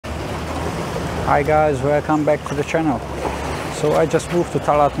Hi guys, welcome back to the channel. So I just moved to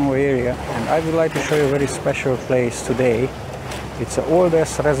Talat Noi area and I would like to show you a very special place today. It's the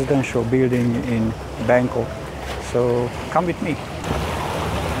oldest residential building in Bangkok. So come with me.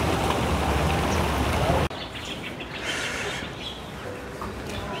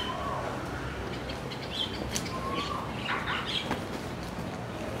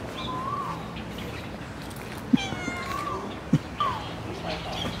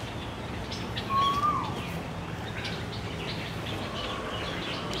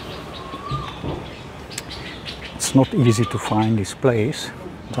 It's not easy to find this place.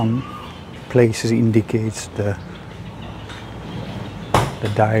 Some places indicates the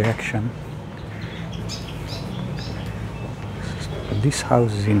direction. But this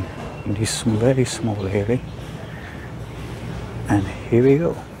house is in this very small area. And here we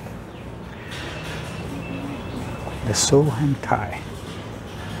go. The Nainsow Heng Thai.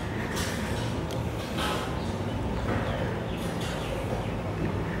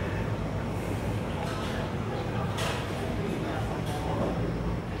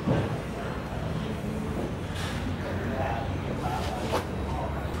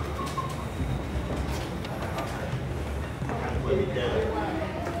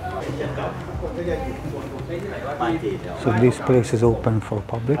 So this place is open for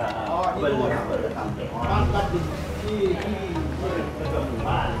public.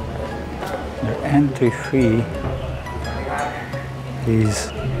 The entry fee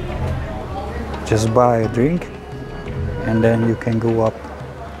is just buy a drink and then you can go up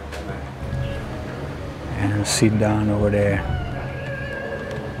and sit down over there.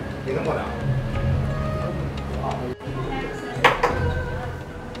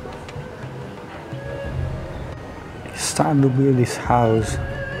 Started to build this house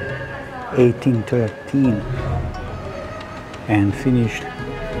 1813 and finished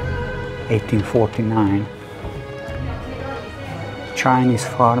 1849. Chinese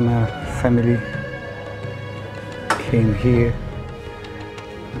farmer family came here.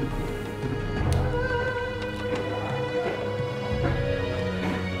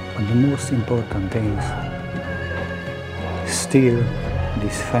 But the most important thing is still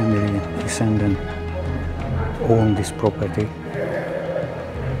this family descendant own this property.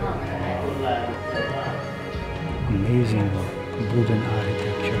 Amazing wooden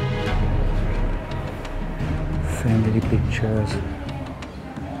architecture, family pictures.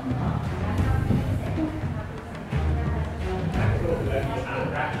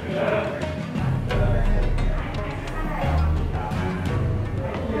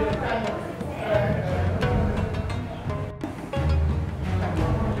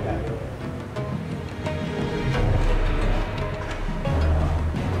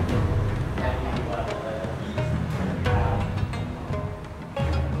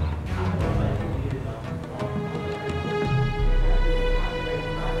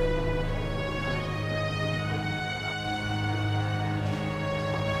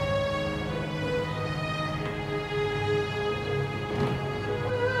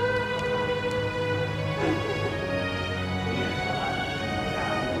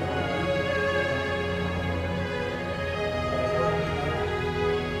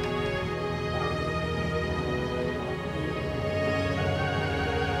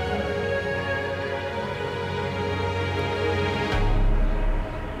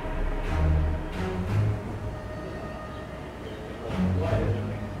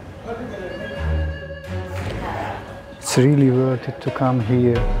 It's really worth it to come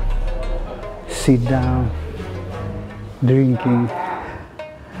here, sit down, drinking,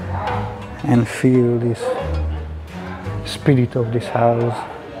 and feel this spirit of this house.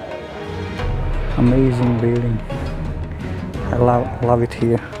 Amazing building. I love it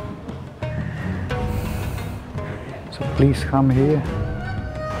here. So please come here,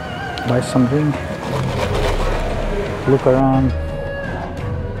 buy some drink, look around,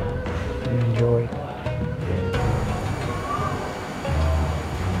 and enjoy.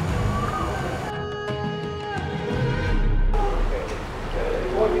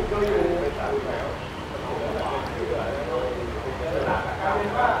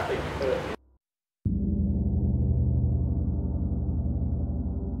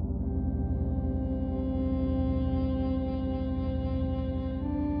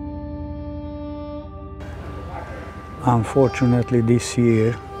 Unfortunately, this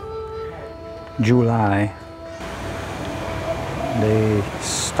year, July, they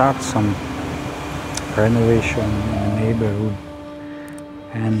start some renovation in the neighborhood,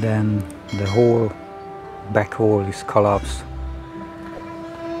 and then the whole back wall is collapsed,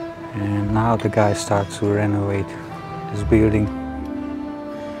 and now the guy starts to renovate this building.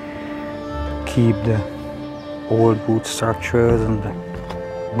 keep the old wood structures and the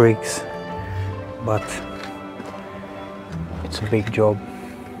bricks, but it's a big job.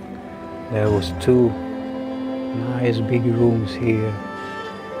 There was two nice big rooms here,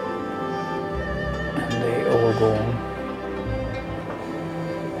 and they all gone.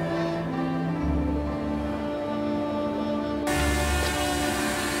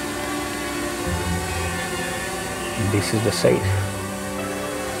 And this is the safe.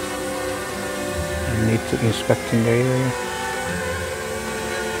 I need to inspect in the area.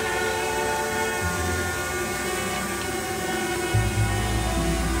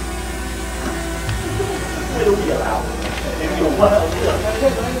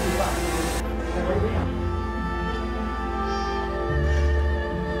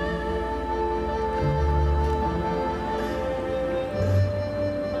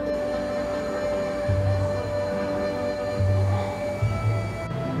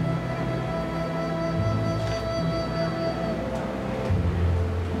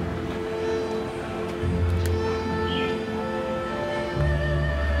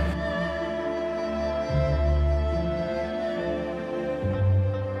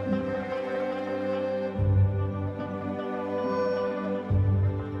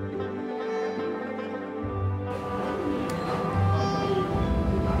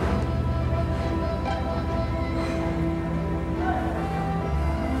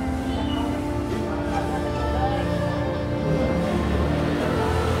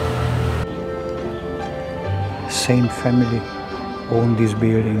 Same family owned this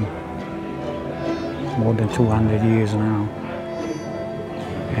building more than 200 years now,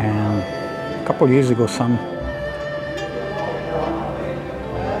 and a couple of years ago some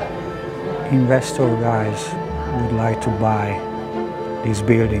investor guys would like to buy this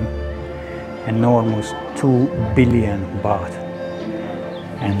building, enormous 2 billion baht,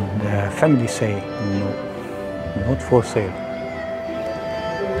 and the family say no, not for sale.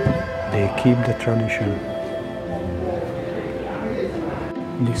 They keep the tradition.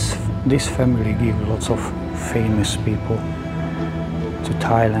 This family give lots of famous people to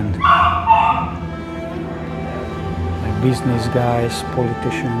Thailand, like business guys,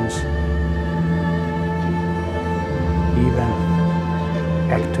 politicians, even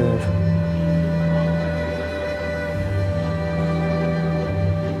actors.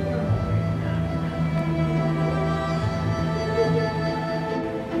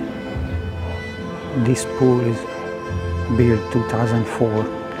 This pool is built 2004,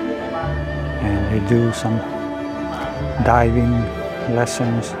 and they do some diving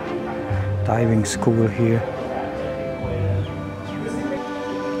lessons, diving school here.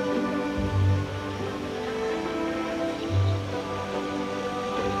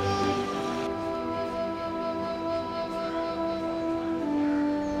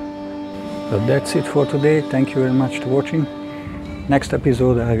 So that's it for today. Thank you very much for watching. Next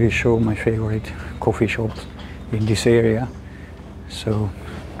episode I will show my favorite coffee shops in this area. So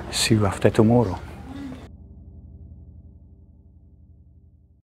see you after tomorrow.